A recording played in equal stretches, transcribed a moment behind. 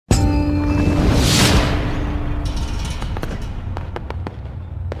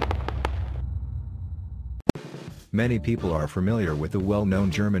Many people are familiar with the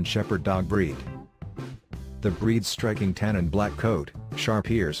well-known German Shepherd dog breed. The breed's striking tan and black coat, sharp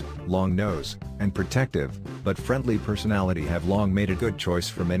ears, long nose, and protective, but friendly personality have long made a good choice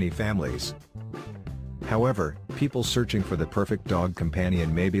for many families. However, people searching for the perfect dog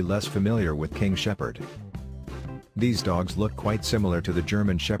companion may be less familiar with King Shepherd. These dogs look quite similar to the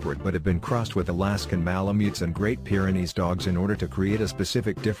German Shepherd but have been crossed with Alaskan Malamutes and Great Pyrenees dogs in order to create a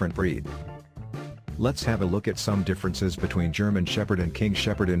specific different breed. Let's have a look at some differences between German Shepherd and King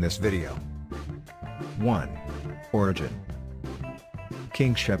Shepherd in this video. 1. Origin.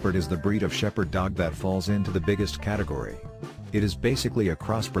 King Shepherd is the breed of shepherd dog that falls into the biggest category. It is basically a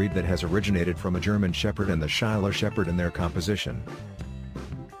crossbreed that has originated from a German Shepherd and the Shiloh Shepherd in their composition.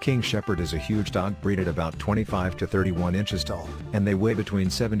 King Shepherd is a huge dog breed at about 25 to 31 inches tall, and they weigh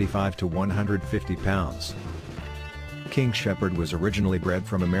between 75 to 150 pounds. King Shepherd was originally bred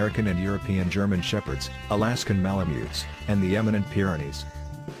from American and European German Shepherds, Alaskan Malamutes, and the eminent Pyrenees.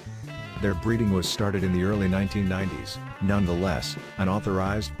 Their breeding was started in the early 1990s, nonetheless, an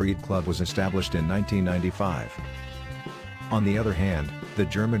authorized breed club was established in 1995. On the other hand, the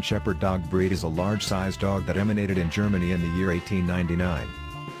German Shepherd dog breed is a large-sized dog that emanated in Germany in the year 1899.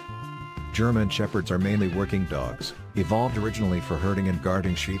 German Shepherds are mainly working dogs, evolved originally for herding and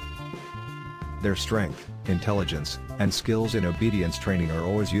guarding sheep. Their strength, intelligence, and skills in obedience training are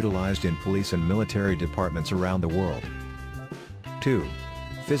always utilized in police and military departments around the world. 2.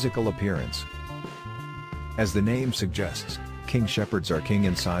 Physical appearance. As the name suggests, King Shepherds are king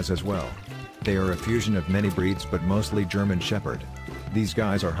in size as well. They are a fusion of many breeds but mostly German Shepherd. These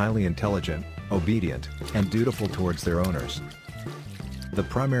guys are highly intelligent, obedient, and dutiful towards their owners. The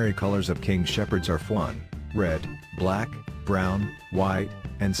primary colors of King Shepherds are fawn, red, black, brown, white,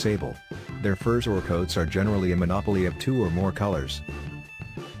 and sable. Their furs or coats are generally a monopoly of 2 or more colors.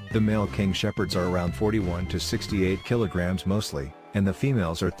 The male King Shepherds are around 41 to 68 kilograms mostly, and the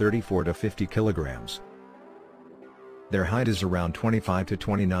females are 34 to 50 kilograms. Their height is around 25 to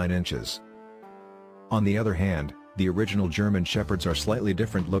 29 inches. On the other hand, the original German Shepherds are slightly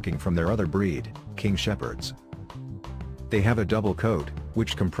different looking from their other breed, King Shepherds. They have a double coat,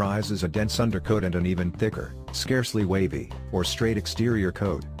 which comprises a dense undercoat and an even thicker, scarcely wavy, or straight exterior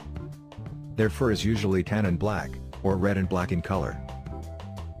coat. Their fur is usually tan and black, or red and black in color.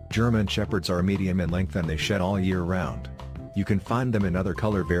 German Shepherds are medium in length and they shed all year round. You can find them in other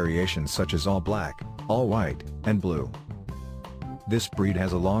color variations such as all black, all white, and blue. This breed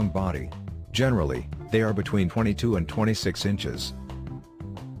has a long body. Generally, they are between 22 and 26 inches.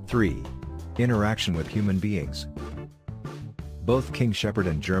 3. Interaction with human beings. Both King Shepherd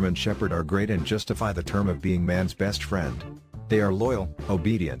and German Shepherd are great and justify the term of being man's best friend. They are loyal,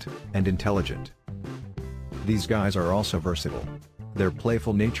 obedient, and intelligent. These guys are also versatile. Their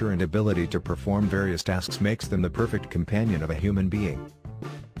playful nature and ability to perform various tasks makes them the perfect companion of a human being.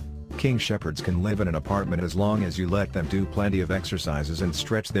 King Shepherds can live in an apartment as long as you let them do plenty of exercises and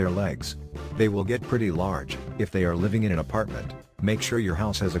stretch their legs. They will get pretty large. If they are living in an apartment, make sure your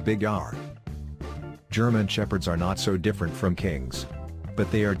house has a big yard. German Shepherds are not so different from Kings,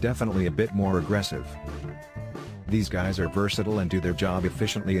 but they are definitely a bit more aggressive. These guys are versatile and do their job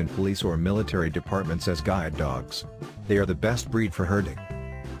efficiently in police or military departments as guide dogs. They are the best breed for herding.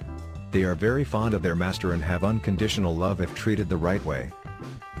 They are very fond of their master and have unconditional love if treated the right way.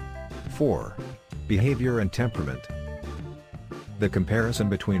 4. Behavior and temperament. The comparison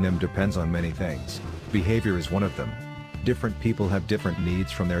between them depends on many things. Behavior is one of them. Different people have different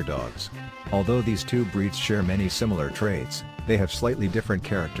needs from their dogs. Although these two breeds share many similar traits, they have slightly different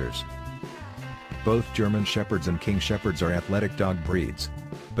characters. Both German Shepherds and King Shepherds are athletic dog breeds.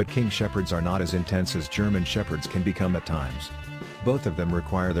 But King Shepherds are not as intense as German Shepherds can become at times. Both of them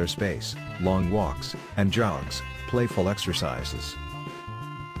require their space, long walks, and jogs, playful exercises.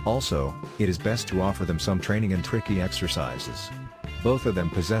 Also, it is best to offer them some training and tricky exercises. Both of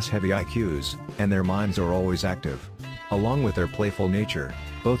them possess heavy IQs, and their minds are always active. Along with their playful nature,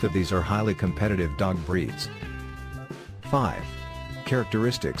 both of these are highly competitive dog breeds. 5.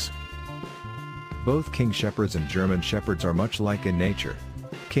 Characteristics. Both King Shepherds and German Shepherds are much alike in nature.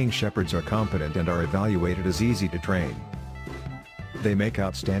 King Shepherds are competent and are evaluated as easy to train. They make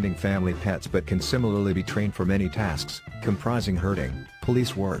outstanding family pets but can similarly be trained for many tasks, comprising herding,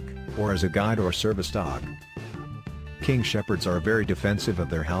 police work, or as a guide or service dog. King Shepherds are very defensive of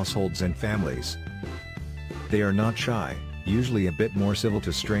their households and families. They are not shy, usually a bit more civil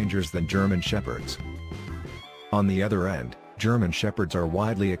to strangers than German Shepherds. On the other end, German Shepherds are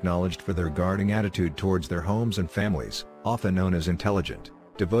widely acknowledged for their guarding attitude towards their homes and families, often known as intelligent,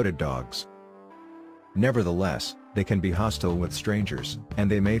 devoted dogs. Nevertheless, They can be hostile with strangers,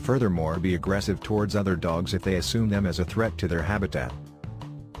 and they may furthermore be aggressive towards other dogs if they assume them as a threat to their habitat.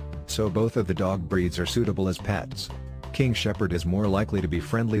 So both of the dog breeds are suitable as pets. King Shepherd is more likely to be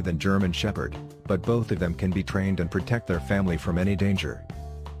friendly than German Shepherd, but both of them can be trained and protect their family from any danger.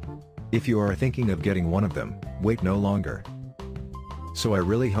 If you are thinking of getting one of them, wait no longer. So I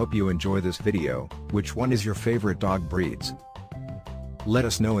really hope you enjoy this video. Which one is your favorite dog breeds? Let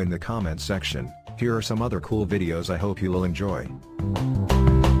us know in the comments section. Here are some other cool videos I hope you will enjoy.